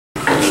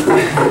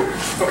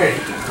Okay,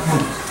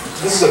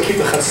 this is a Keep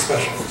the Ches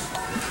special.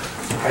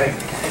 Okay?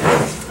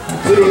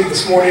 Literally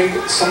this morning,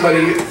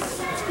 somebody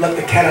let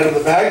the cat out of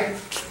the bag.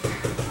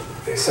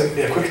 They sent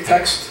me a quick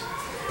text,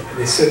 and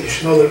they said, you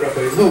should know that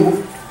Rabbi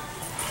Lew,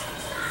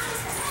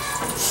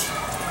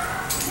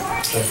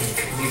 I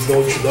think needs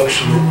no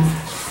introduction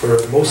for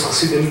most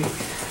Chassidim,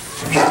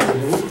 Rabbi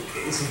Lew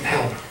is in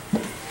town.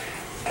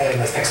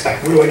 And I text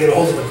back, where do I get a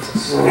hold of him?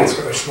 So I asked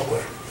Rabbi Shmuel Lew.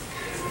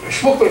 I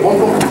spoke to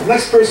the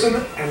next person,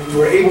 and we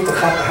were able to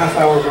cut a half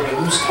hour of Rabbi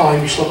Lew's time.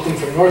 He slept in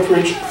from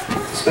Northridge,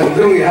 spent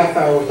literally a half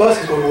hour with us.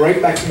 He's going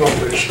right back to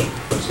Northridge.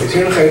 So he's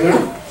here in Cheder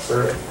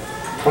for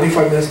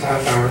 25 minutes to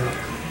half hour.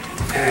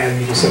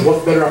 And he said,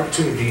 what better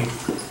opportunity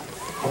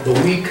on the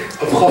week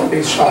of Chof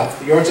Beis Shevat,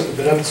 the Yartzeit of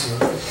the Rebbetzin,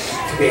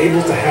 to be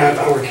able to have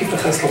our Keep the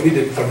Ches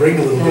talmidim to bring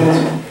a little bit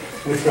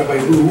with Rabbi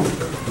Lew.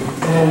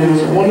 It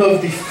was one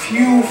of the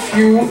few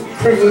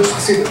privileged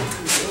Chassidim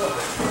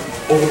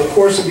over the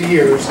course of the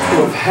years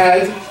who have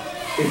had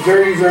a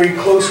very, very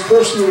close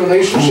personal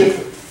relationship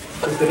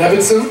with the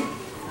Rebbetzin,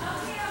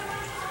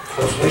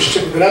 close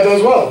relationship with the Rebbe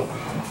as well.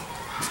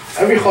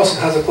 Every chassid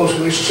has a close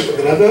relationship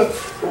with the Rebbe,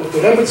 but with the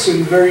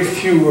Rebbetzin, very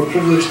few were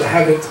privileged to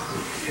have it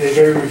in a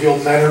very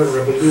revealed manner.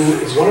 Rabbi Lew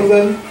is one of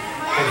them,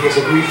 and he has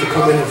agreed to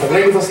come in and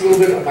farneg with us a little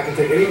bit. I'm not going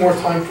to take any more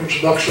time for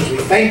introductions. We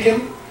thank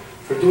him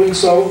for doing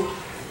so,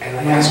 and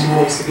I ask you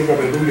folks to give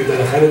Rabbi Lew your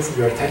dedicated and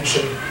your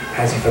attention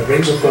as he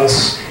farnegs with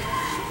us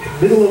in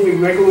the middle of a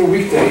regular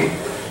weekday,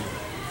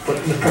 but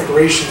in the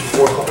preparation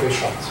for Chof Beis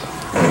Shevat.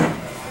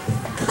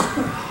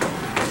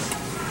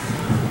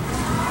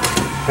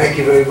 Thank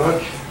you very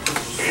much.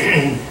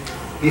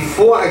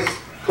 Before I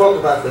talk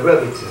about the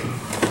Rebbetzin,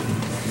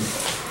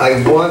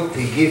 I want to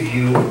give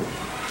you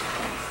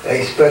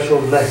a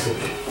special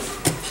message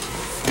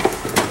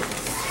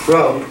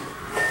from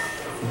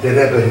the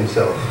Rebbe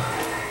himself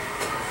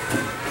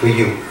for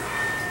you.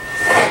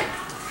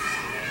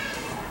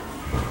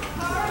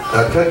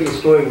 I'll tell you a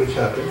story which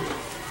happened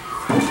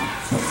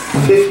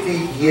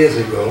 50 years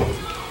ago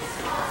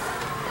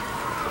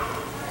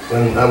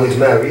when I was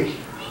married,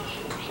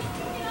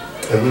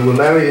 and we were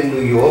married in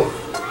New York,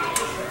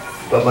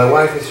 but my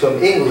wife is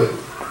from England.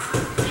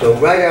 So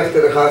right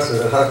after the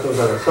chasna was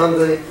on a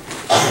Sunday,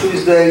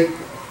 Tuesday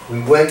we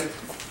went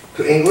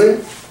to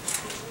England,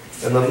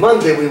 and on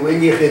Monday we were in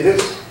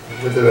Yechidus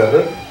with the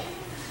Rebbe,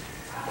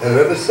 and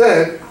the Rebbe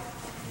said,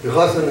 the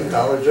chasna in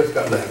college just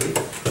got married.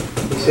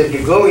 He said,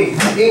 you're going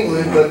to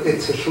England, but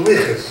it's a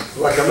shlichus,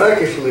 like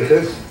American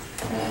shlichus,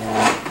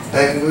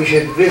 and we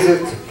should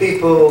visit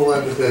people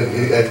and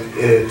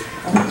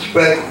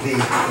spread the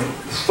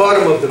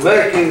spartum of the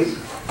Americans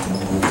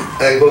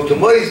and go to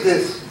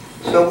Moisdes.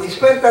 So we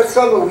spent that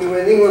summer, we were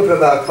in England for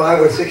about 5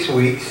 or 6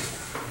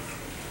 weeks,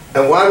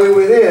 and while we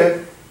were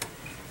there,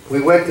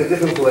 we went to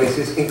different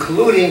places,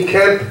 including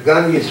Camp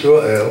Gan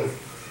Yisrael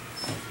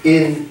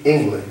in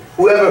England.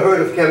 Who ever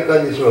heard of Camp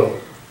Gan Yisrael?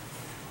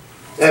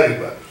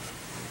 Everybody.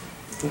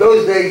 In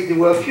those days, there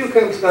were a few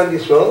camps Gan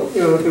Yisrael,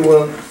 there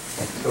were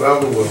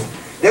around the world.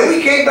 Then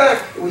we came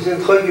back. It was in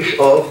Chodesh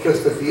Av,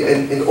 just at the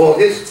end, in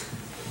August.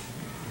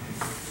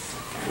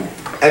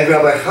 And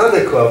Rabbi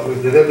Chadakov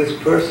was the Rebbe's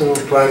personal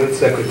private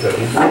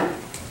secretary.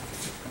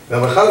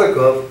 Rabbi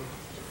Chadakov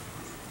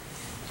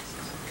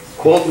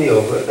called me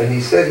over and he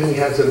said he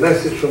has a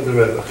message from the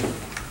Rebbe.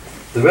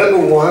 The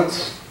Rebbe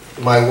wants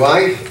my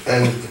wife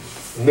and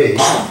me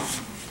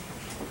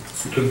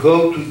to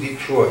go to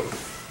Detroit.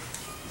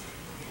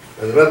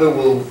 And the Rebbe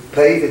will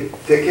pay the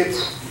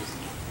tickets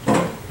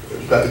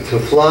to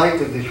fly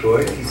to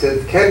Detroit. He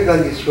said, Camp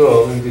Gan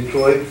Yisrael in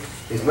Detroit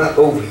is not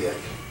over yet.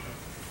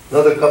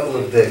 Another couple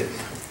of days.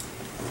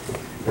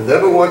 And the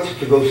Rebbe wants you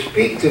to go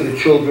speak to the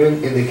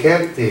children in the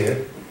camp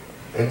there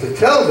and to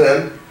tell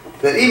them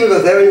that even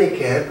though they're in the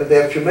camp and they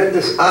have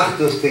tremendous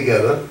achdus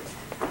together,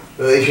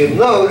 that they should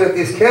know that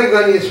there's Camp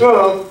Gan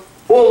Yisrael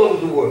all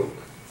over the world.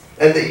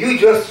 And that you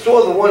just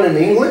saw the one in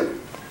England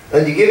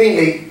and you're giving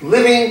a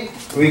living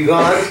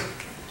regard,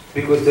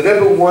 because the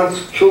Rebbe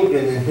wants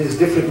children in his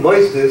different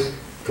moistes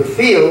to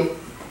feel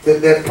that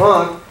they're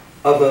part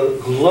of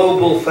a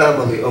global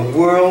family, a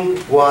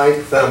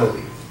worldwide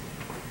family.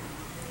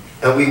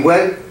 And we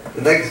went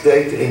the next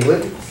day to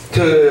England,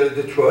 to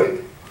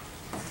Detroit,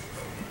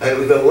 and it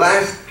was the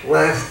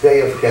last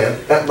day of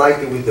camp. That night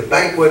there was the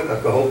banquet,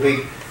 like a whole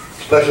big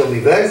special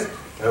event,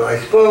 and I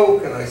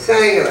spoke and I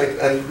sang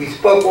and we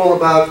spoke all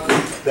about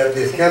that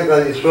this Camp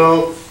Gan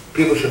Yisrael,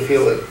 people should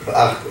feel it for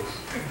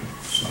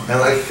achdus.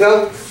 And I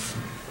felt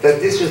that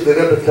this is the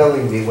Rebbe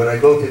telling me when I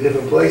go to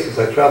different places,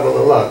 I travel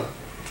a lot.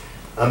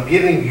 I'm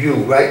giving you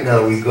right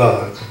now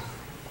regards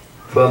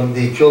from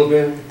the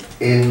children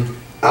in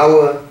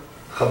our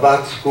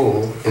Chabad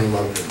school in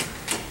London.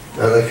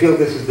 And I feel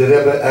this is the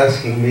Rebbe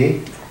asking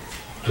me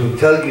to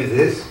tell you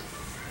this.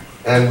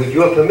 And with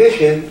your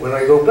permission, when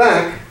I go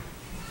back,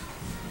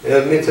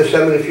 Mitzvah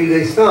Hashem in a few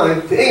days'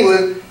 time, to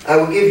England, I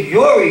will give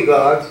your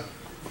regards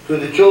to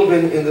the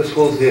children in the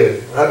schools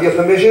there. Have your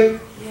permission?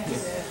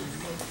 Yes.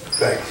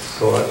 Thanks.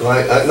 So now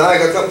I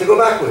got something to go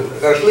back with. I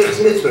got a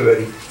Shliach mitzvah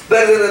already.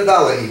 Better than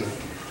 $1 even.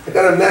 I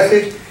got a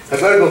message. I've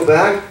got to go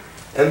back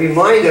and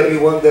remind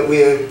everyone that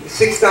we are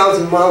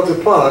 6,000 miles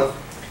apart,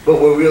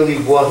 but we're really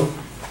one.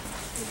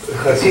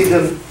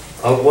 Hasidim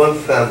are one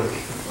family.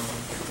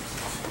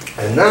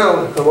 And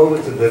now I come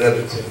over to the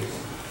Rebbetzin.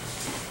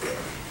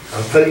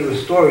 I'll tell you a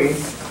story,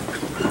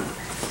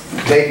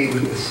 maybe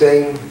with the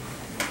same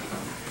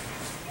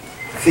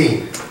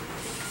theme.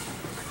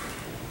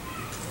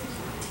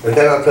 And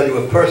then I'll tell you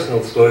a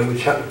personal story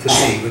which happened to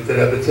me with the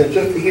Rebbetzin,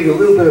 just to give you a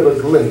little bit of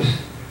a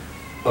glimpse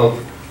of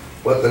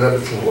what the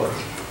Rebbetzin was.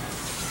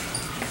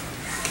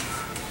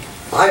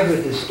 I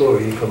heard this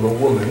story from a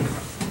woman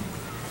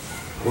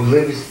who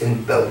lives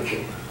in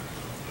Belgium.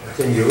 That's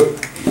in Europe.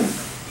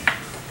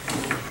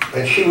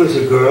 And she was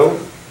a girl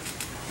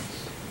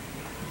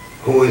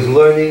who was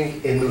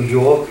learning in New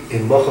York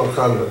in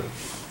Menachem.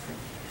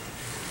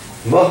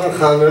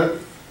 Menachem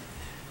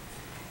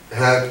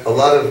had a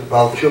lot of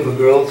Baal Tshuva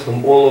girls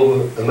from all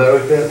over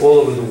America, all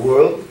over the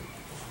world.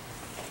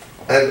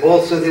 And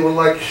also they were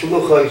like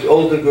shluchos,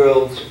 older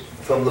girls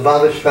from the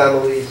Lubavitch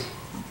families.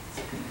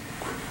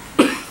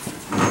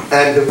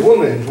 And the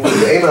woman who was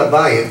the Ema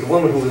Bayit, the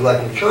woman who was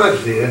like in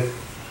charge there,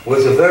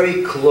 was a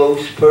very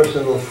close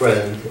personal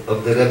friend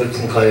of the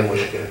Rebbetzin Chaya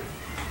Mushka.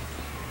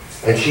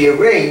 And she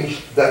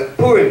arranged that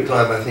Purim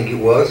time, I think it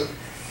was,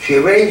 she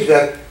arranged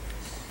that,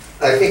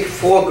 I think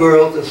 4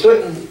 girls, a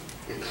certain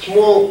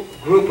small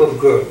group of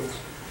girls,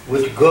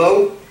 would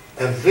go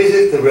and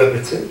visit the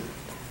Rebbetzin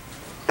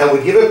and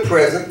would give a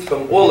present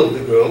from all of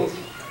the girls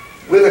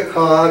with a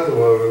card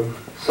or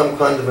some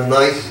kind of a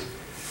nice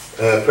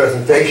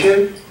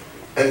presentation,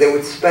 and they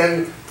would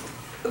spend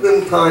a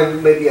little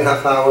time, maybe a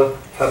half hour,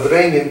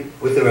 Fabrenim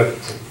with the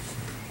Rebbetzin.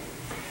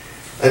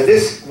 And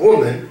this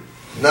woman,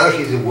 now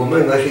she's a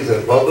woman, now she's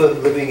a baba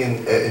living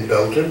in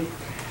Belgium.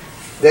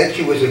 Then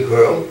she was a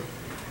girl.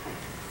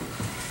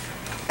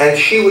 And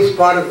she was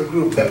part of the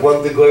group that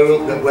won the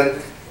girl that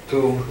went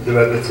to the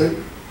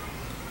Rebbetzin.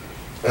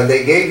 And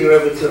they gave the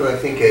Rebbetzin, I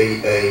think,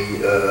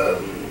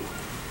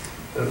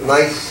 a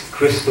nice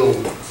crystal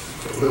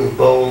little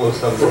bowl or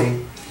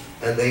something.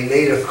 And they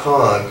made a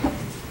card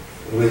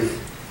with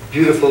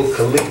beautiful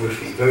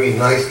calligraphy, very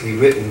nicely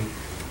written,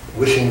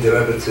 wishing the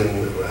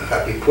Rebbetzin a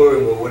happy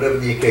Purim or whatever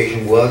the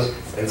occasion was,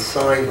 and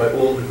signed by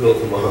all the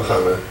girls of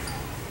Menachem.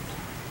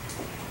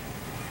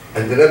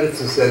 And the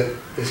Rebbetzin said,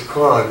 this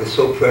card is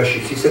so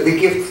precious. He said, the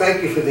gift,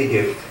 thank you for the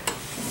gift.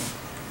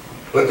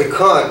 But the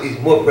card is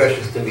more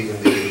precious to me than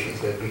the gift, she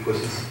said,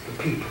 because it's the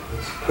people,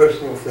 it's a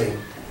personal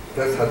thing.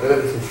 That's how the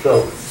Rebbetzin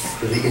felt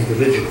for the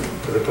individual,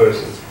 for the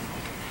person.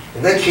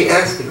 And then she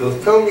asked the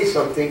girls, tell me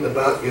something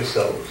about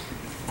yourselves.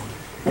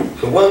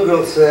 So one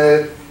girl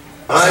said,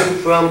 I'm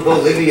from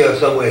Bolivia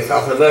somewhere,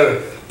 South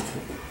America.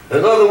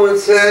 Another one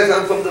says,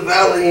 I'm from the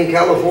valley in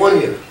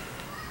California.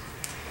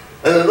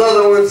 And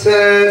another one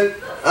said,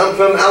 I'm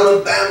from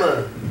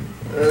Alabama.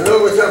 And another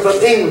one said, I'm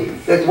from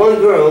England. There's one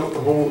girl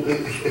who,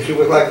 she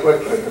was like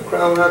a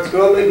Crown Arts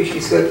girl, maybe she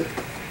said,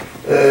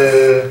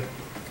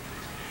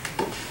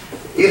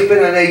 Ich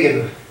bin ein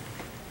Eigener.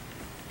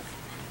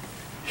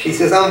 She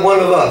says, I'm one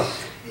of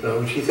us. You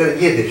know, she said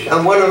in Yiddish,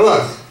 I'm one of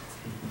us.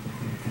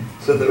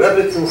 So the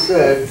Rebbetzin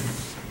said,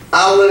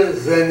 Alle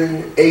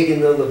seinen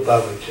eigener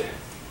Lubavitcher.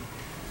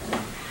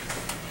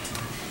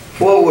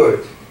 4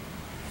 words.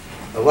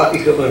 A lot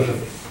you can learn from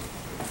it.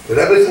 The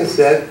Rebbetzin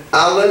said,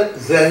 Alle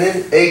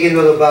seinen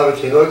eigener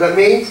Lubavitcher. You know what that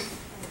means?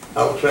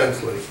 I'll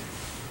translate.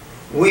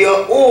 We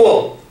are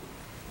all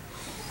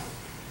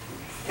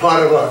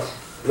part of us,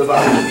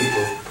 Lubavitch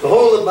people. The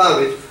whole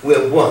Lubavitch,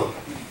 we're one.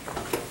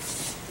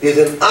 There's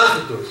an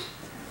achdus,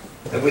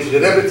 which the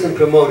Rebbetzin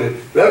promoted.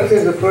 Rebbetzin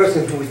is a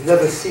person who is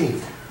never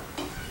seen.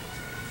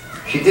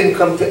 She didn't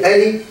come to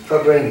any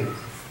Fabrenim.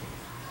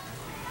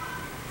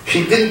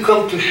 She didn't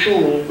come to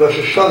Shul, Rosh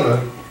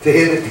Hashanah, to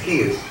hear the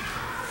Tkiyas.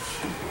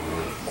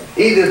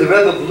 Either the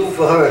Rebbe blew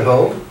for her at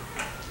home,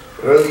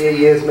 earlier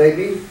years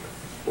maybe,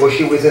 or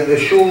she was in the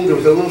Shul, there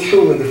was a little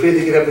Shul in the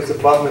Friedrich Rebbe's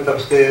apartment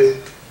upstairs,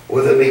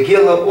 or the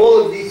Megillah,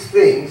 all of these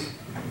things.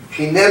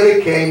 She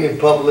never came in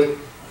public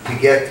to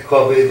get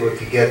COVID or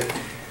to get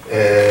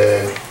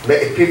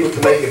people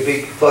to make a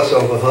big fuss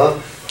over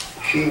her.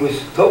 She was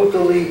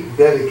totally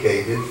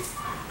dedicated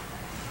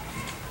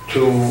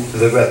to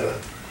the Rebbe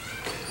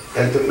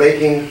and to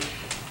making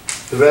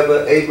the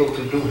Rebbe able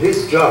to do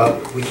his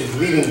job, which is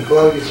leading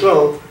Klal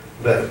Yisrael,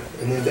 better.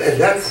 And in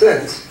that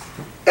sense,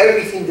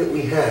 everything that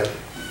we have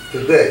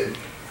today,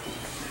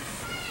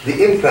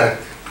 the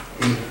impact,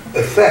 the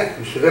effect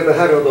which the Rebbe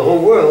had on the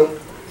whole world,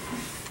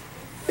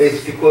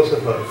 is because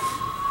of her.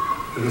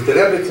 Because the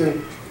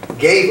Rebbetzin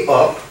gave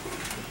up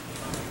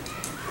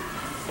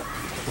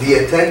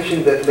the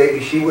attention that maybe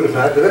she would have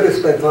had. The Rebbe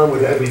spent time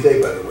with her every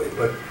day, by the way,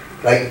 but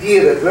the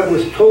idea that the Rebbe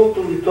was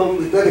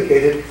totally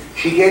dedicated,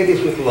 she gave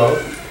this with love.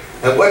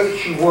 And what did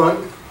she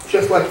want?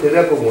 Just like the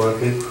Rebbe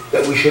wanted,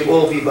 that we should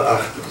all be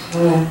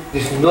ba'achdus.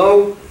 There's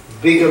no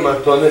bigger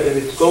matana, and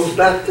it goes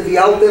back to the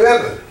Alter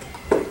Rebbe.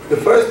 The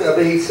first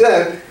Rebbe, he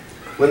said,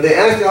 when they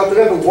asked the Alter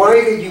Rebbe,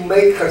 why did you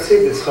make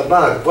Hasidus,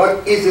 Chabad?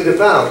 What is it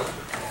about?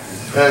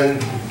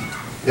 And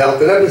The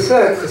Alter Rebbe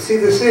said,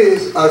 Chassidus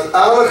is, as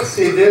alle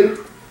Chassidim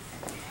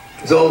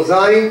soll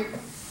sein,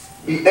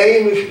 I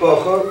ein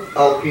Mishpacha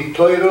al pi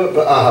Teure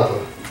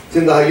be'ahava. It's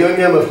in the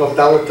Hayom of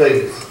Chavdalet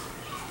Tevis.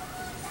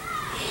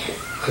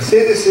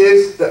 Chassidus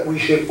is that we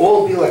should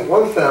all be like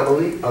one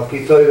family, al pi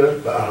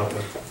Teure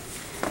be'ahava.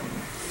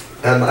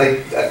 And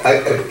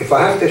if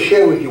I have to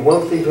share with you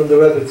one thing from the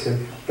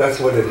Rebbetzin, that's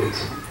what it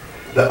is.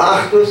 The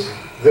Achdus,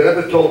 the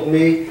Rebbe told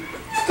me,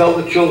 tell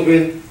the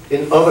children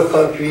in other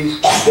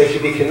countries, they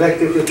should be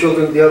connected to the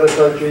children in the other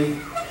country.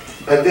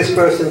 And this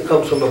person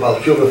comes from a Baal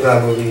Tshuva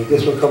family,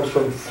 this one comes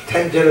from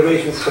 10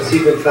 generations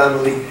Hasidim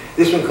family,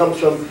 this one comes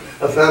from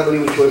a family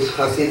which was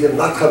Hasidim,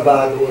 not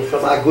Chabad, or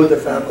from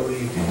Aguda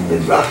family,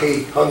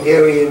 Mizrahi,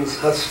 Hungarians,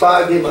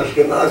 Hasfardim,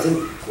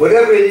 Ashkenazim,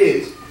 whatever it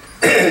is.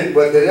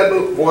 What the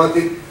Rebbe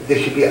wanted, there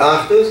should be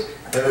Achdus,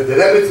 and the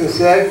Rebbetzin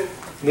said,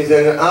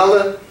 Mizana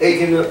Allah,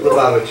 Egina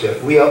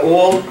Lubavitcher. We are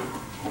all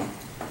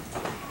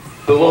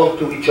belong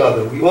to each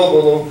other. We all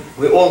belong,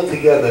 we're all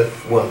together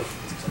one.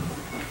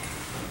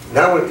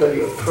 Now I'll tell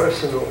you a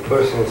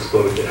personal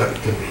story that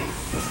happened to me.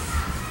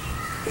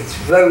 It's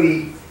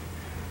very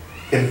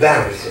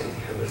embarrassing.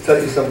 I'm going to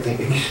tell you something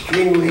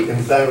extremely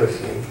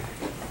embarrassing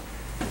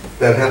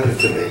that happened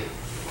to me.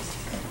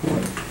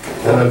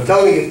 And I'm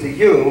telling it to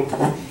you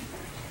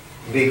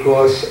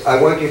because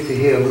I want you to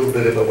hear a little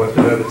bit about what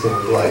the Rebbetzin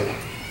was like.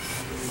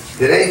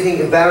 Did anything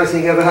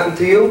embarrassing ever happen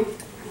to you?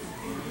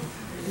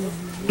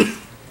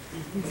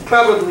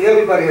 Probably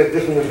everybody has a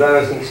different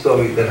embarrassing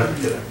story that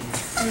happened to them.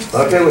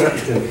 Okay, what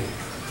happened to me?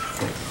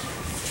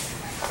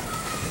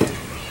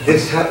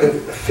 This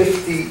happened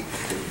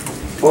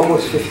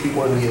almost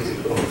 51 years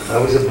ago. I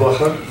was a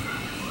bacha,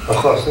 a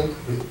chosin,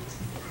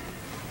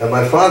 and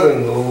my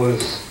father-in-law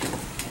was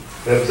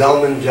Reb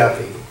Zalman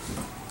Jaffe,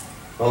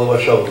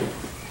 Olav Sholem.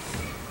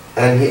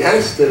 And he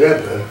asked the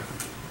Rebbe,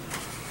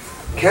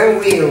 can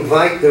we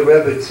invite the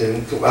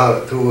Rebbetzin to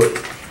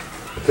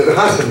the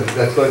Hasanim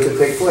that's going to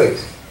take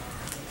place?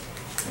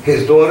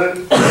 His daughter,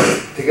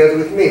 together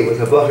with me, was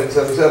a bacha in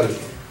 770.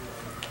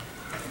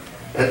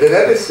 And the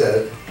Rebbe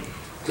said,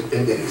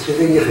 and this was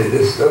in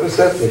Yechidus, the Rebbe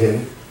said to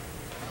him,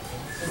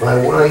 my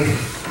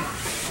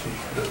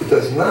wife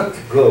does not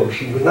go,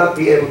 she would not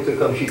be able to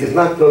come, she does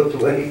not go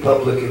to any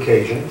public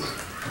occasions,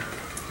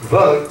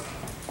 but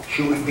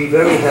she would be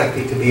very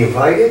happy to be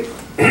invited,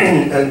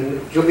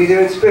 and she'll be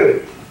there in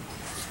spirit.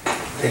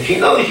 And she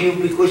knows you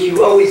because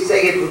you always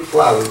say it with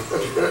flowers.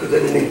 That's what the Rebbe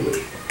said in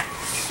English.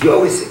 You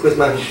always, because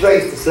my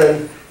Shliach to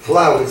send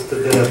flowers to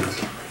the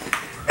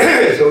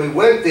Rebbe. So we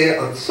went there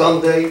on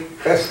Sunday,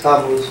 Ches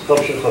Tammuz,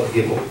 Topshin Chav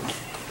Gimel.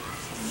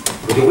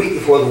 It was a week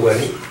before the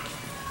wedding.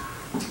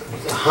 It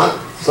was a hot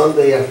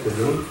Sunday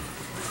afternoon.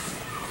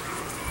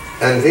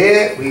 And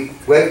there we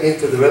went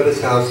into the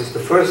Rebbe's house. It's the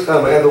first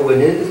time I ever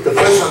went in. It's the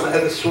first time I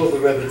ever saw the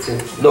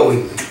Rebbetzin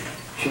knowingly.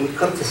 She would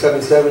come to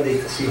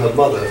 770 to see her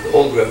mother, the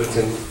old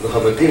Rebbetzin,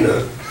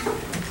 Muhammadina.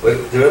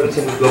 But the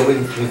Rebbetzin would go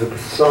in through the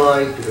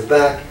side, to the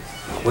back,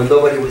 when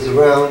nobody was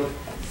around.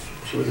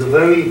 She was a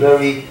very,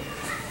 very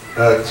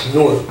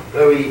tznuah,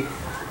 very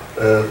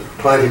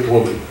private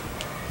woman.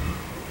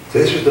 So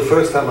this was the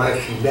first time I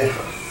actually met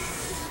her.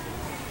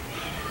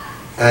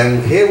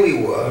 And here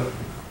we were,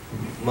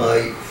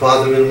 my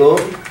father-in-law,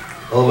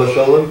 Olav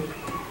Sholem,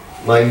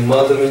 my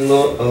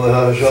mother-in-law,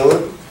 Olav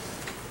Sholem,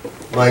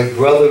 my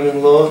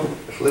brother-in-law,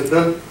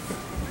 Shlita,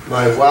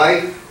 my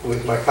wife, who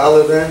was my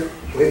colleague then,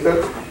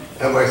 Shlita,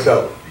 and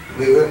myself,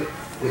 Shlita,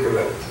 with the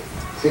Rebbetzin.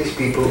 6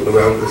 people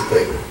around this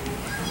table.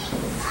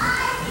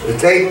 The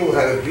table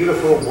had a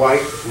beautiful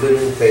white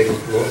linen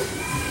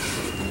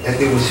tablecloth, and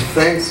there was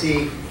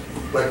fancy,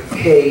 like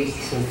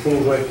cakes and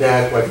things like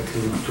that, like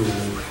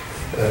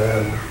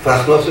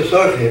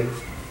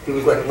there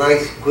was like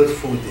nice, good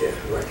food there,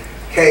 like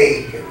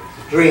cake and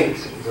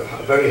drinks. It was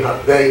a very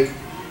hot day,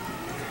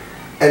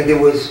 and there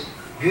was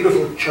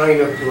beautiful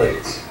china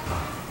plates,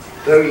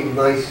 very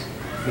nice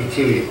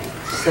material,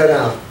 set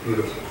out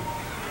beautifully.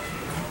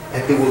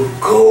 And there were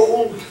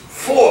gold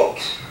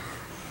forks,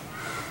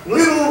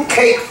 little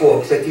cake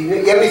forks that you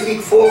ever see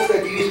forks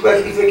that you use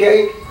especially for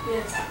cake?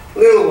 Yes.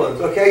 Little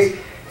ones, okay?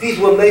 These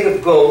were made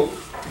of gold,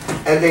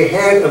 and they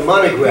had a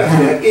monograph,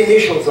 they had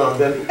initials on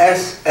them,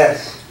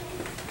 SS.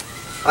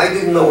 I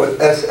didn't know what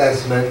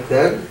SS meant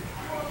then.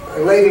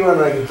 And later on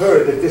I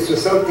heard that this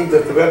was something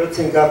that the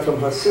Rebbetzin got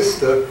from her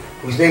sister,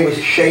 whose name was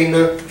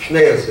Shana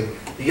Schneerson,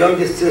 the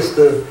youngest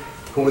sister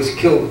who was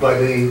killed by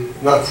the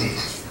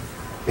Nazis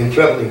in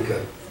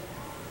Treblinka.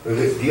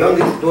 The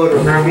youngest daughter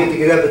of the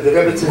Rebbe, the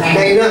Rebbetzin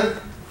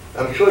Shana.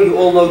 I'm sure you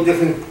all know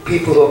different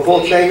people who are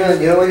called Shana.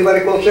 You know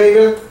anybody called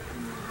Shana?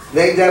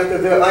 Named after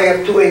the, I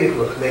have 2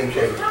 Einiglach named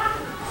Shana.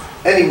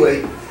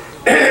 Anyway,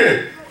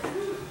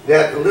 they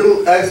had a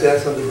little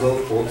SS on the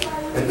gold fork,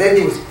 and then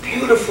there was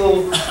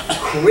beautiful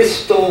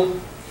crystal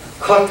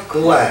cut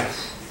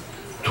glass,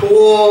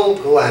 tall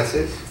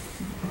glasses,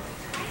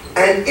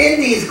 and in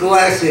these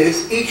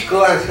glasses, each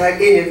glass had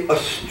in it a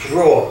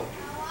straw.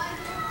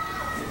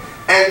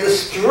 And the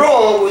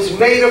straw was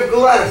made of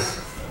glass.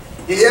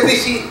 Did you ever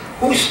see,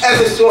 who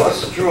ever saw a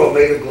straw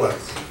made of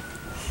glass?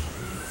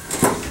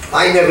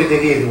 I never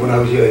did either when I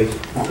was your age.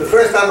 The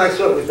first time I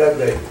saw it was that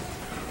day.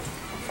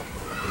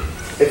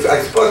 It's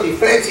supposed to be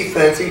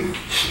fancy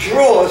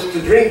straws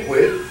to drink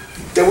with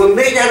that were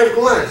made out of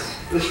glass,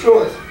 the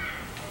straws.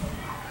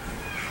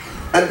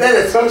 And then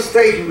at some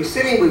stage we were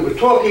sitting, we were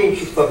talking,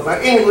 she spoke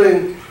about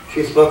England,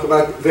 she spoke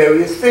about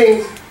various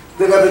things,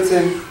 the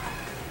Rebbetzin.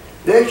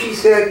 Then she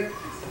said,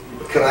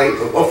 can I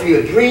offer you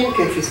a drink?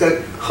 And she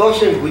said,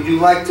 Choshen, would you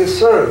like to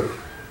serve?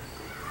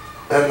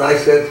 And I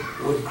said,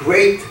 with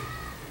great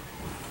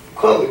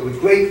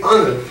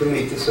honor for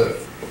me to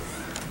serve.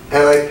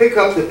 And I pick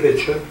up the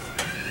pitcher,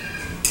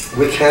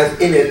 which has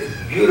in it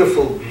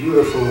beautiful,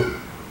 beautiful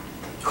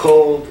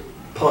cold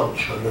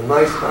punch on a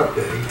nice hot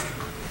day.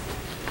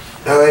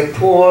 And I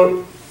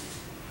pour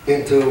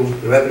into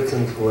the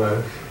Rebetzin's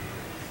glass.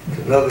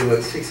 Another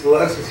like 6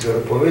 glasses you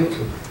gotta pour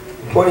into.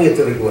 I'm pouring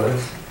into the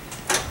glass.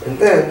 And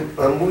then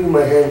I'm moving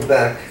my hand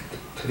back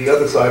to the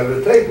other side of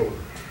the table.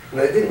 And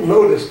I didn't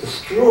notice the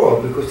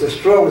straw, because the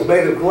straw was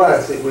made of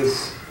glass. It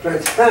was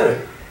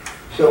transparent.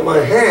 So my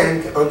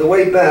hand, on the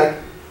way back,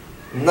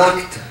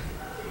 knocked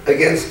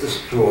against the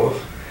straw.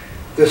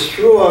 The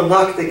straw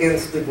knocked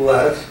against the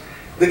glass.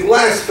 The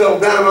glass fell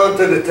down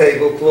onto the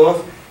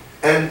tablecloth,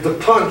 and the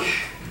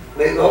punch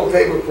made the whole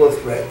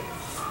tablecloth red.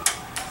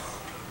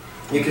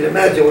 You can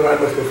imagine what I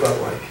must have felt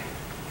like.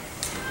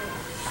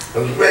 I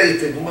was ready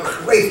to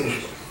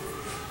raise.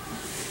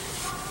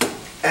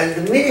 And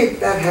the minute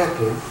that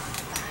happened,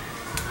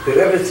 the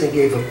Rebbetzin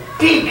gave a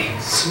big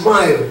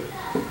smile,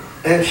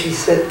 and she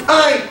said,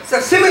 it's a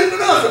siman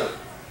bracha.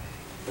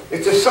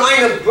 It's a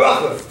sign of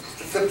bracha.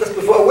 Just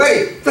before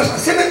wedding, it's a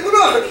siman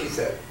bracha, she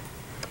said.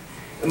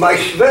 And my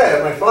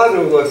shver, my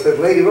father-in-law, said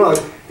later on,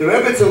 the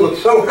Rebbetzin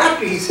looked so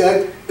happy, he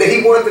said, that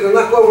he wanted to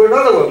knock over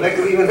another one, make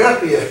it even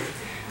happier.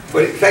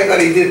 But thank God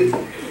he didn't.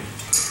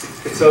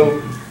 And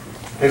so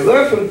I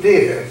learned from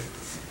there,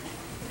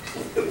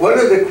 one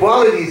of the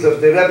qualities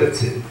of the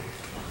Rebbetzin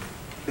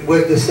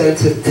was the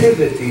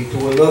sensitivity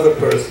to another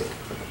person.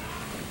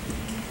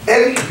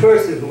 Every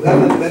person who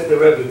ever met the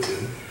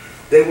Rebbetzin,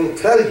 they will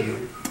tell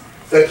you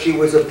that she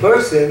was a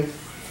person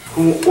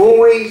who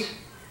always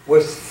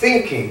was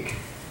thinking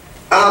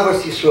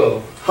Avas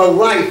Yisrael. Her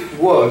life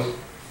was,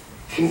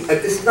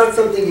 this is not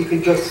something you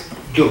can just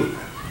do.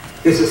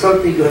 This is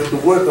something you have to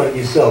work on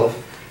yourself,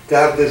 to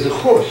have the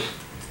zechus,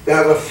 to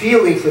have a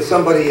feeling for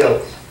somebody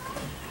else.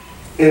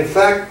 In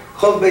fact,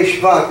 Chof Beis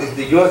Shevat is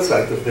the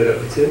Yartzeit of the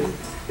Rebbetzin.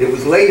 It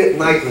was late at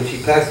night when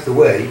she passed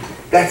away.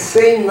 That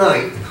same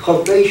night,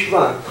 Chof Beis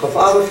Shevat, Chof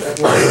Aleph at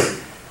night,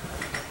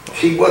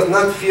 she was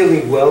not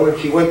feeling well and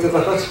she went to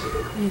the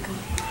hospital.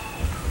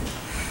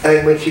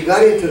 And when she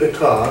got into the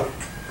car,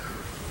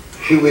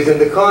 she was in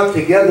the car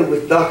together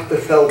with Dr.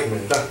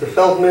 Feldman. Dr.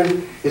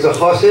 Feldman is a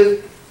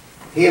chassid.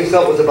 He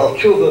himself was a Baal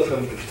Tshuva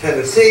from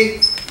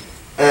Tennessee,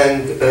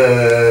 and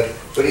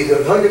but he's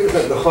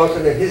 100% the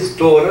chassid, and his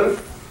daughter,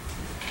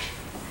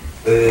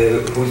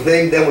 whose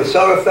name then was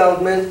Sarah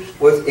Feldman,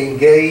 was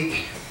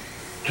engaged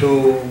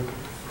to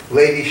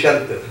Lady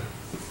Shem Tov,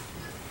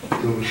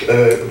 to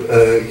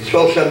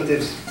Yisrael Shem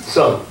Tov's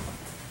son.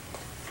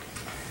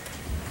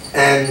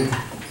 And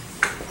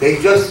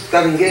they just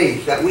got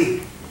engaged that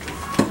week.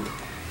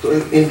 So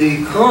in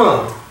the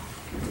car,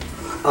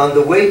 on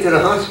the way to the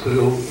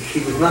hospital, she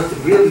was not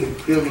really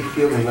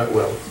feeling that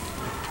well.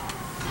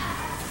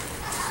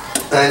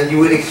 And you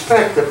would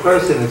expect a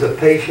person as a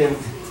patient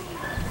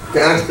to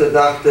ask the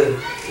doctor,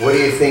 what do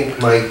you think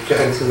my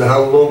chances are,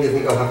 how long do you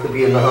think I'll have to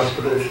be in the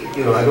hospital?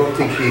 You know, I don't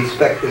think she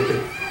expected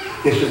that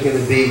this was going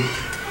to be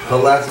her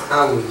last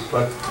hours,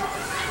 but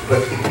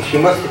she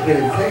must have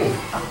been in pain.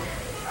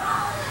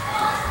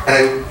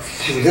 And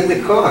she was in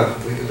the car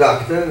with the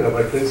doctor,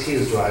 Rabbi Quincy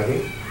is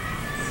driving,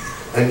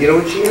 and you know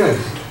what she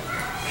asked?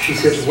 She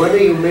said, when are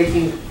you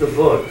making the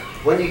vod?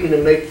 When are you going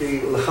to make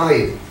the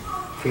l'chaim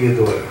for your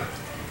daughter?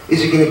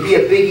 Is it going to be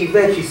a big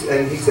event?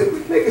 And he said,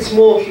 make it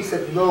small. She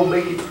said, no,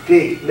 make it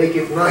big, make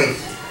it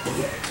nice.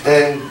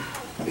 And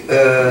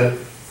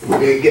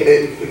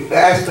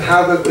asked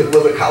how will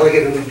the colleague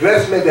get in the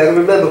dress, maybe, I don't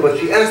remember, but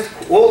she asked,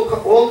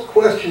 all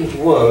questions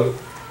were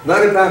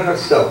not about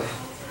herself.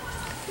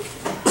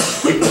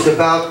 It was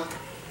about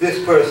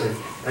this person.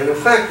 And in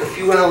fact, a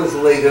few hours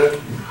later,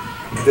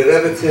 the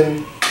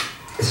Rebbetzin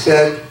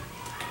said,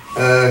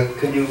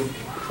 can you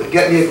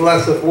get me a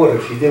glass of water?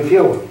 She didn't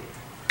feel one.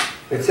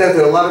 It says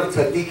that a lot of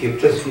tzaddikim,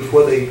 just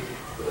before they,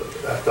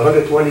 after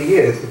 120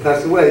 years, to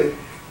pass away,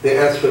 they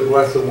asked for a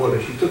glass of water.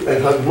 She took,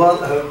 and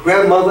her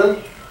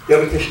grandmother,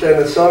 Rebbetzin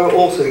Chaya,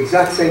 also, the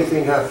exact same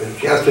thing happened.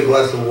 She asked for a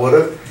glass of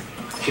water.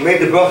 She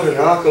made the bracha in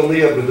Hakol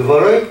Niyah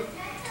B'Devarei,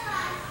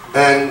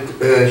 and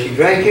she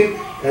drank it,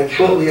 and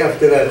shortly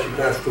after that, she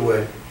passed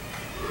away.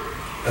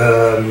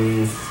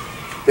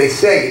 They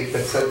say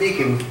that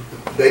tzaddikim,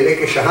 they make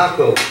a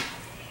shahako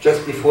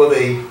just before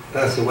they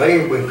pass away,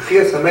 and when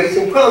Chiyas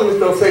HaMeisim comes,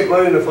 they'll say,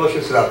 Glory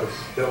Nefoshes Rabbis.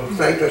 They'll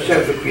thank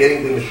Hashem for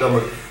creating the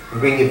neshama and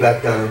bringing it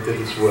back down into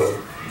this world.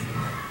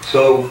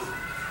 So,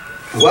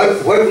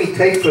 what do we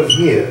take from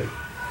here?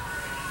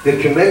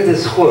 The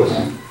tremendous chus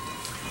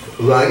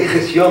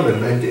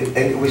And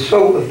it was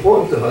so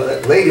important to her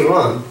that later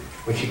on,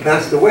 when she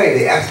passed away,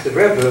 they asked the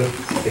Rebbe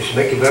if they should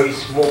make a very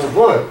small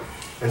vod.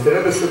 And the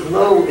Rebbe said,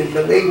 no, if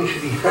the maiden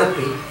should be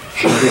happy,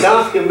 she should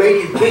have to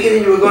make it bigger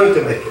than you were going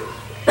to make it.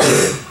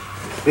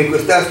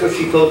 Because that's what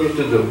she told you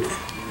to do.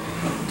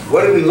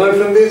 What did we learn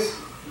from this?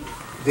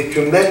 The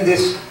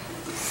tremendous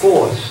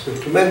force, the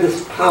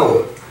tremendous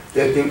power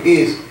that there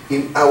is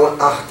in our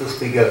achdus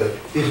together.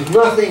 There's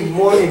nothing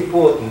more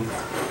important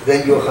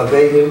than your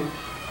chaverim,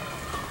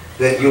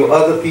 than your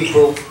other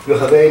people, your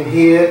chaverim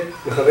here,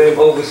 your chaverim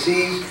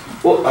overseas,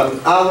 or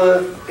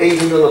our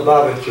Eivin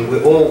Lubavitcher.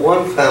 We're all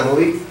one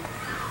family,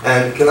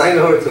 and can I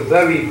know it's a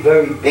very,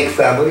 very big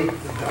family.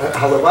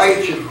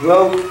 Halavai should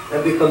grow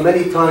and become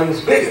many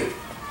times bigger.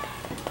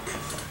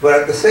 But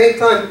at the same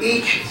time,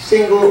 each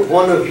single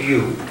one of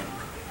you,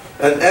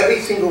 and every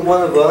single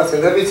one of us,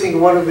 and every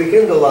single one of the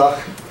Kinderlach,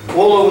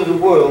 all over the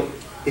world,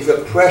 is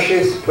a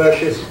precious,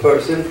 precious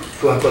person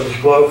to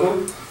HaKadosh Baruch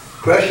Hu,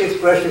 precious,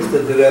 precious to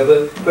the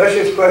Rebbe,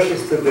 precious,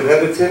 precious to the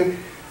Rebbetzin,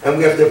 and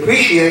we have to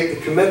appreciate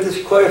the tremendous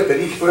koyach that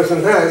each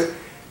person has,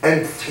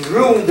 and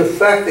through the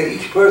fact that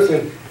each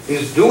person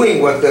is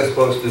doing what they're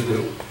supposed to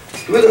do,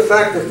 through the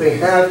fact that they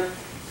have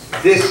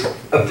this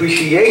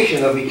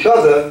appreciation of each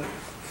other,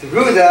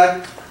 through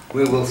that,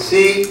 we will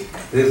see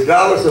the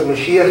Zgalas of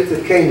Mashiach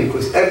Tzidkenu,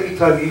 because every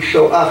time you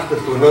show Achdus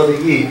to another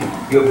Yid,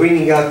 you're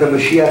bringing out the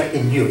Mashiach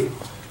in you.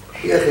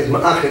 Mashiach is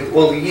Ma'achet,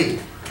 all the Yid.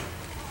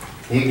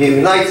 He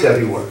unites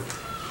everyone.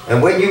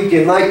 And when you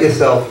unite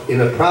yourself in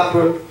a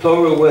proper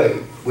Torah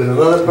way with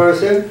another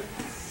person,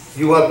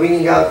 you are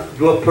bringing out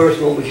your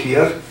personal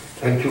Mashiach,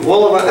 and through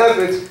all of our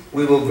efforts,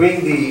 we will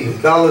bring the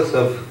Zgalas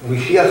of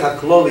Mashiach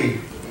HaKloli,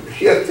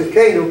 Mashiach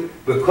Tzidkenu,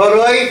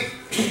 B'koroi,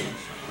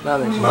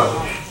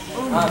 Mamish.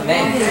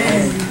 Amen.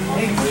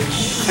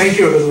 Thank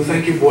you, Rebbe Lew.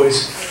 Thank you,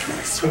 boys.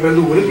 Rebbe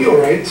Lew, would it be all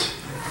right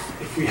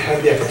if we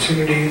had the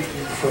opportunity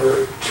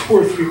for 2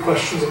 or 3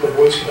 questions that the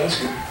boys could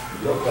ask you?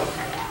 No problem.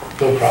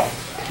 No problem.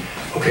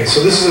 Okay,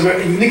 so this is a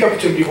very unique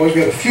opportunity, boys.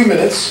 We have a few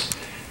minutes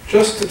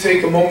just to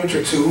take a moment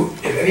or two.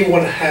 If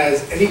anyone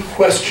has any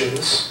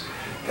questions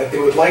that they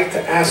would like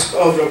to ask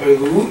of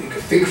Rebbe Lew, you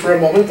could think for a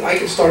moment. I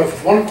can start off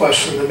with one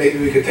question, and maybe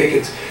we could take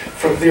it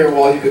from there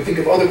while you could think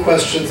of other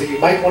questions that you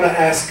might want to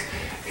ask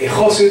a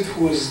chassid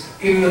who was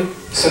in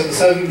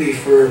 770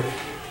 for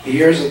the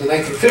years of the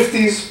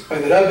 1950s by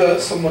the Rebbe,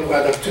 someone who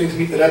had the opportunity to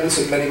meet the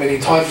Rebbetzin many, many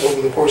times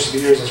over the course of the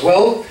years as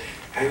well,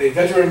 and a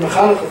veteran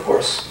mechanech, of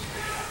course.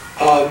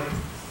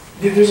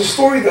 There's a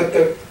story that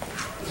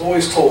is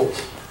always told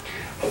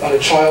about a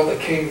child that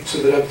came to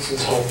the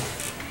Rebbetzins home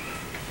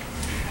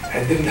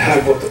and didn't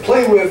have what to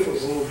play with,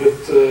 was a little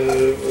bit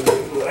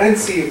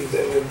antsy, and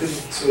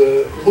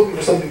didn't looking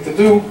for something to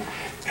do,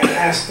 and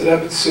asked the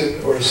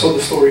Rebbetzin, or so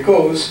the story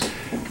goes,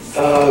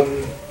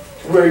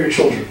 where are your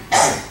children?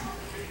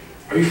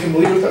 Are you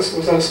familiar with that?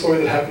 Was that a story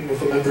that happened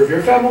with a member of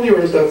your family, or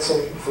is that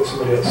for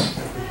somebody else?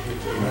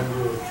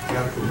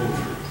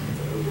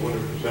 One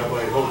of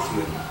Rabbi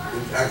Holtzman, who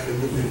actually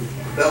lived in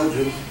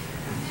Belgium.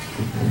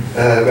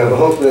 Rabbi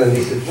Holtzman, and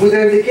he said,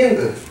 "Where are the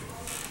kinder?"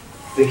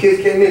 The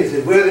kid came in and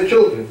said, "Where are the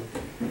children?"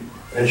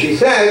 And she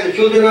said, "The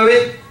children are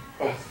in."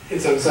 In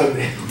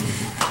 770.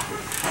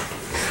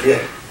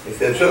 Yeah, he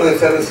said, "Children in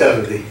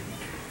 770."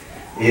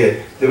 Yeah,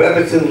 the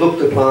Rebbetzin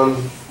looked upon,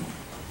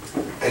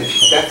 and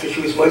that's what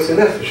she was Moisei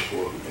Nefesh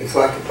for. It's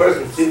like a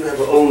person who didn't have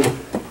her own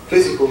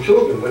physical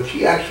children, but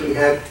she actually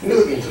had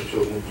millions of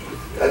children.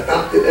 She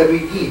adopted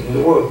every Yid in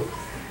the world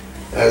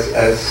as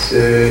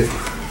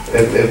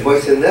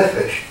Moisei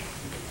Nefesh,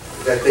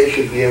 that they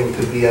should be able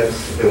to be as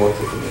they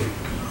wanted to be.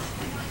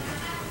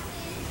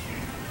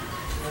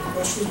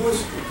 Questions,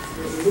 boys?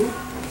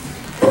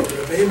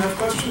 Rebbe have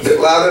questions? A bit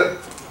louder.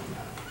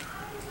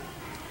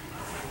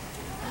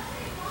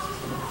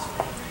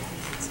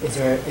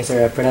 Is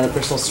there another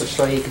personal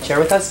story you could share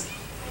with us?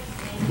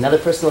 Another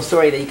personal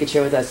story that you could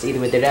share with us, either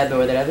with the Rebbe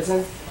or the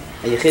Rebbetzin?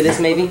 A Yechidus,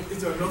 maybe?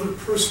 Is there another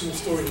personal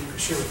story you could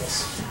share with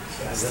us?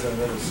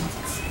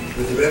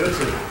 With the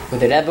Rebbetzin? With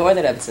the Rebbe or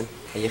the Rebbetzin?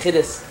 A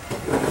Yechidus?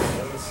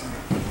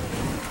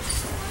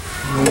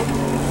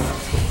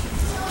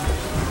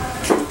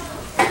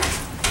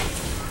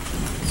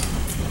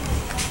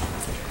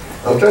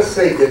 I'll just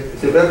say that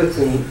the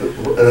Rebbetzin,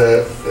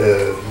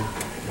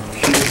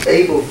 she was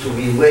able to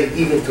relate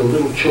even to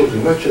little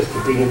children, not just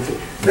to being into...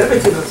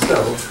 Rebbetzin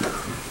herself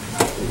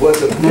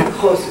was a big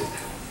chassid.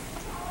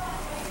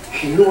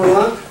 She knew a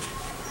lot.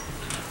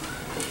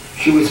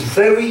 She was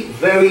very,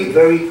 very,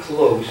 very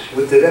close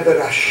with the Rebbe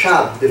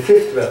Rashab, the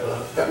 5th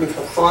Rebbe. That means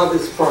her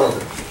father's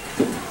father.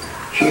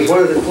 She was one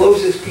of the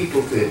closest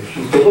people to him.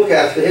 She used to look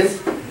after him,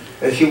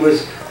 and she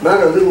was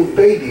not a little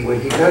baby when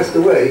he passed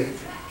away.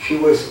 She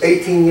was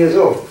 18 years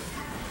old.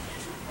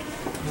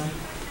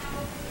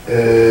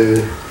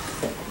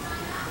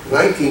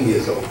 19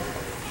 years old.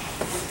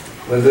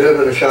 When the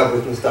Rebbe Rashab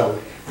was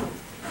nostalgic.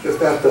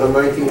 Just after her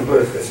 19th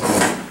birthday.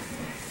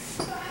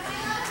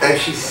 And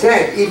she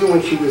said, even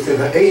when she was in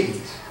her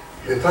 80s,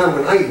 the time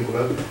when I grew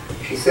up,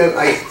 she said,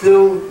 I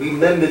still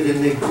remember the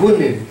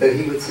nigunim that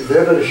he would say, the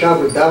Rebbe Rashab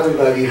would daven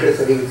by the Yichus,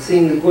 and he would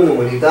sing nigunim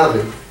when he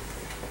davened.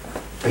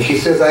 And she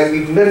says, I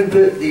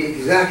remember the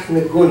exact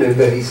nigunim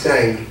that he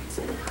sang.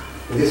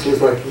 And this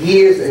was like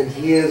years and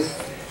years,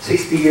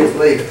 60 years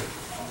later.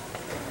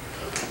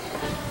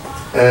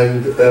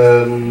 And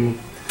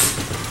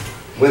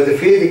when the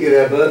Frierdiker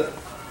Rebbe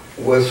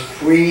was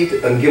freed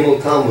on Gimel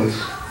Tammuz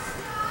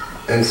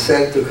and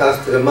sent to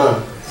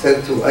Kastelman,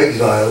 sent to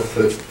exile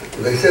for,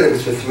 they said it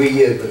was for 3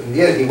 years, but in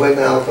the end he went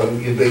out on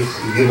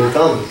Gimel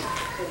Tammuz.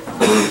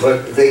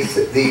 But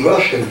the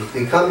Russians,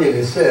 the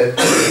communists said,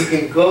 you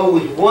can go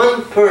with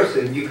one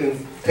person you can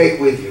take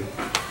with you.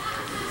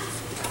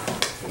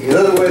 In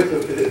other words,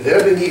 the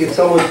Rebbe needed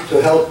someone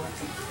to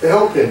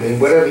help him in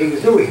whatever he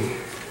was doing.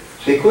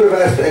 So he could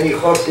have asked any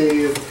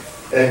chassid,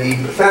 any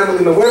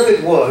family member, whatever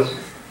it was,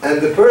 and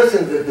the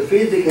person that the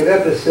Frierdiker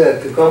Rebbe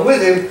said to come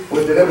with him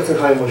was the Rebbetzin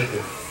Chaya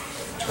Mushka.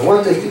 I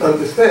want to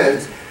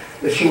understand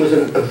that she was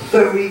a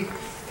very,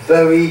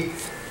 very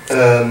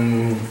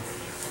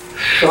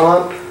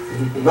sharp,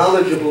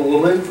 knowledgeable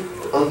woman,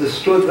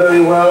 understood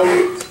very well,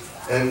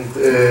 and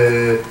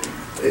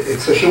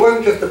so she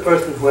wasn't just a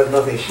person who had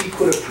nothing. She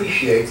could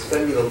appreciate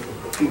spending a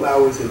few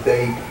hours a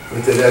day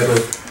with the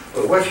Rebbe.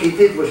 But what she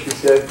did was she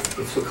said,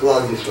 it's for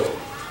Klal Yisrael.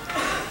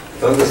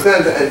 To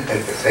understand that, and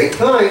at the same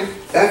time,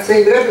 that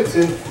same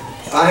Rebbetzin,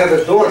 I have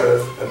a daughter,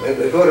 and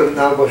the daughter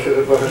now, Baruch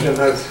Hashem,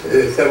 has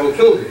several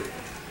children.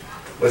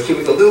 But she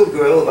was a little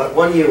girl, about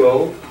 1 year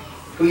old,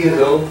 2 years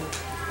old,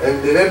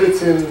 and the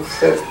Rebbetzin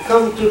said,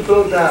 come to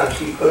Doda.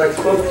 She spoke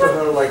to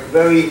her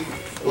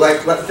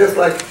just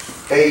like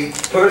a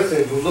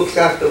person who looks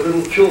after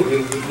little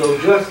children, who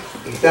knows just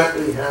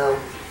exactly how,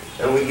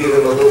 and we give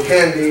them a little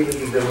candy, we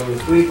give them a little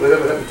sweet,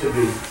 whatever it happened to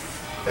be.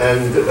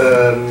 And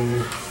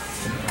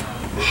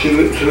she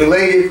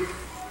related,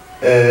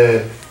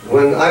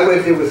 when I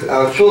went there with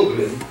our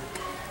children,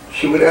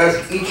 she would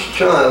ask each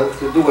child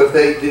to do what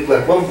they did.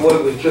 Like one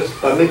boy was just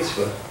bar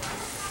mitzvah,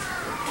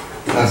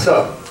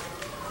 asab,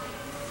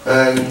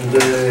 and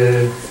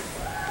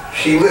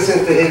she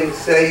listened to him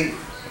say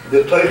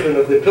the toichen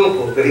of the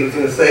pilpul that he was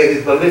going to say in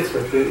his bar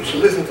mitzvah. She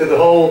listened to the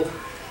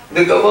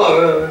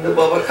Gemara, and the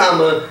Bava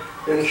Kama,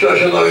 and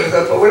Shoshan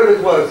Lagos, whatever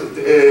it was.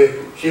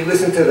 She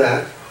listened to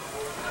that.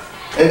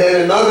 And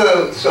then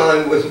another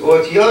son was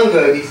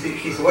younger, and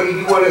she said, what do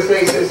you want to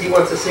say? He says he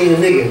wants to sing a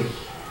niggin.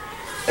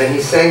 And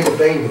he sang the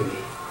bang with me.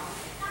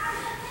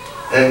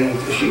 And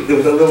there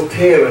was a little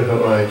tear in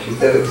her eye. She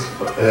said it was,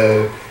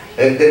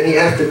 and then he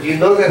asked her, do you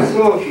know that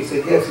song? She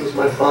said, yes, it was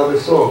my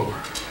father's song.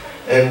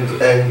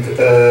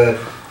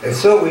 And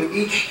so with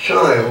each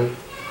child,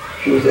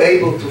 she was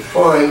able to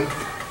find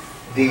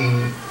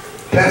the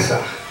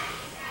Pesach,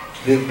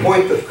 the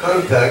point of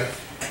contact,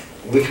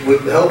 which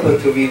would help her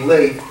to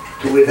relate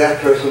to where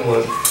that person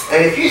was.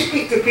 And if you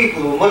speak to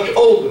people who are much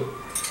older,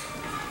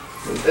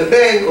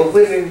 men or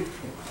women,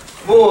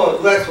 more,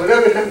 less,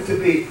 whatever it happened to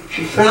be,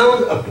 she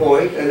found a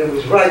point, and it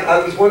was right. I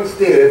was once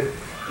there,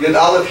 Yud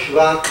Aleph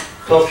Shvat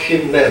Tov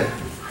Shin Mem.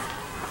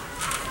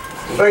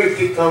 It's a very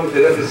big time of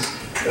the Rebbe's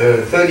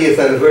 30th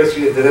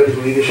anniversary of the Rebbe's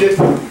leadership.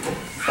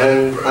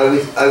 And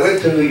I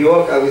went to New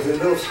York. I was in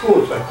little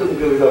schools. I couldn't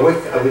go.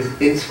 I was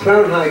in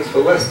Crown Heights for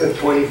less than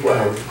 24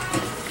 hours.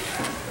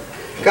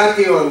 Got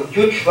there on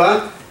Yud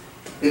Shvat,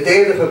 the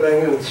day of the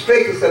Fabanga, went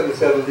straight to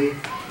 770.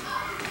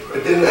 I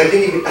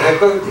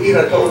had nothing to eat.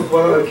 I told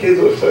one of my kids,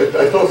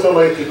 I told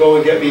somebody to go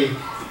and get me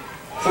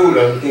food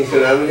on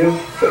Kingston Avenue.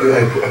 So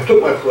I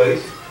took my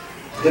place.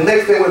 The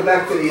next day I went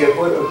back to the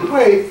airport. On the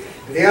way,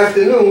 in the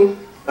afternoon,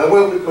 I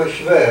went with my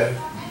shver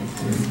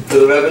to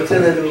the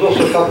Rebbetzin, and there was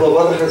also a couple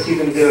of other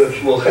Hasidim there,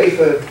 Shmuel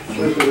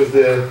Lew was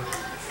there.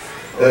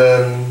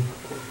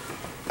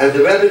 And the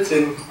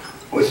Rebbetzin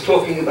was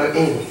talking about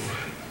England.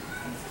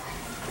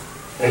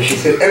 And she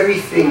said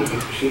everything,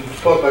 she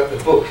talked about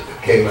the book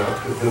that came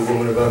out, the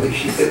woman about it.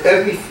 She said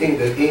everything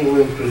that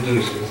England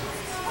produces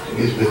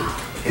is with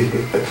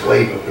a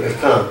flavor, with a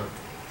time,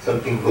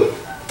 something good.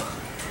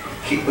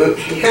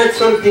 She had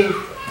something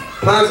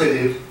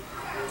positive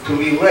to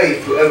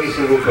relate to every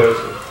single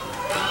person.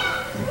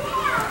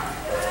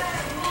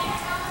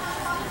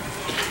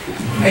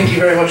 Thank you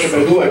very much,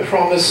 Rabbi Lew. I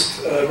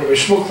promised Rabbi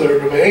Shmuel Lew,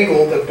 Rabbi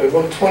Engel, that by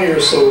 1:20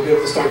 or so we'll be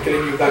able to start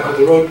getting you back on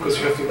the road because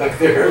you have to be back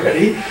there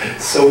already.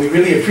 So we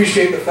really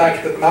appreciate the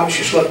fact that Mamish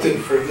you slept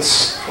in for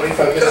this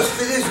 25 minutes. Just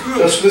for this group.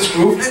 Just for this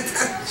group.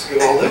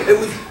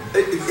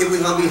 It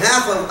was on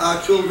behalf of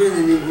our children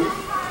in England,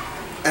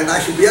 and I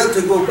should be able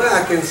to go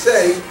back and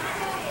say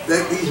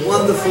that these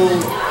wonderful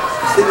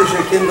Siddish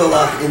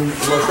Kindlach in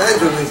Los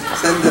Angeles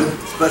send them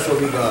special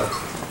regards.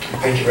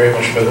 Thank you very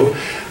much, Rabbi Lew.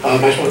 I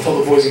just want to tell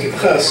the boys in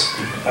Ches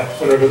that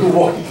when Rabbi Lew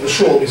walked into the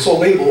shul, he saw a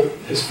label.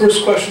 His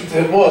first question to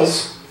him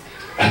was,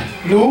 a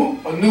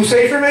new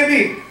Sefer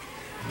maybe?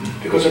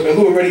 Because Rabbi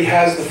Lew already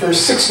has the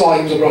first 6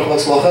 volumes of Bracha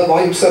Latzlacha.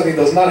 Volume 7 he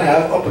does not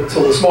have up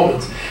until this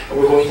moment. And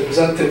we're going to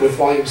present him with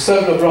volume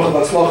 7 of Bracha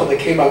Latzlacha that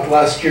came out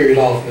last year,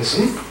 Yud Aleph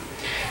Nisan.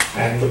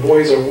 And the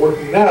boys are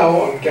working now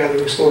on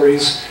gathering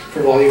stories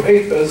for volume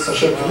 8, but as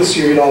Hashem for this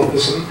year, you'd all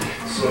listen.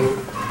 So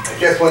I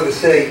just want to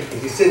say,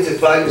 since it's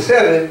volume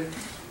 7,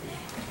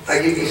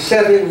 I give you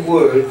 7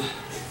 words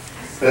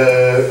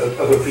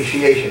of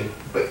appreciation,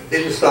 but it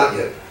didn't start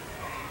yet.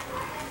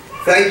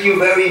 Thank you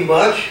very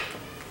much.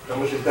 How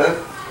much is that?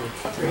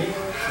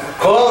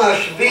 Kol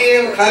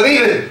Hashvim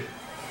Chavivim.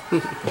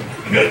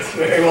 good,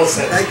 very well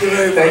said. Thank you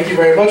very much. Thank you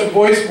very much. And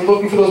boys, we're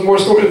looking for those more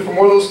stories. For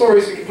more of those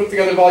stories, we can put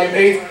together volume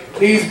 8.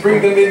 Please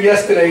bring them in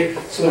yesterday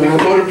so that we can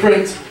go to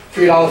print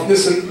for Yud Aleph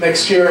Nisan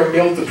next year and be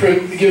able to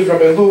print, to give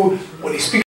Rabbi Lew when he speaks.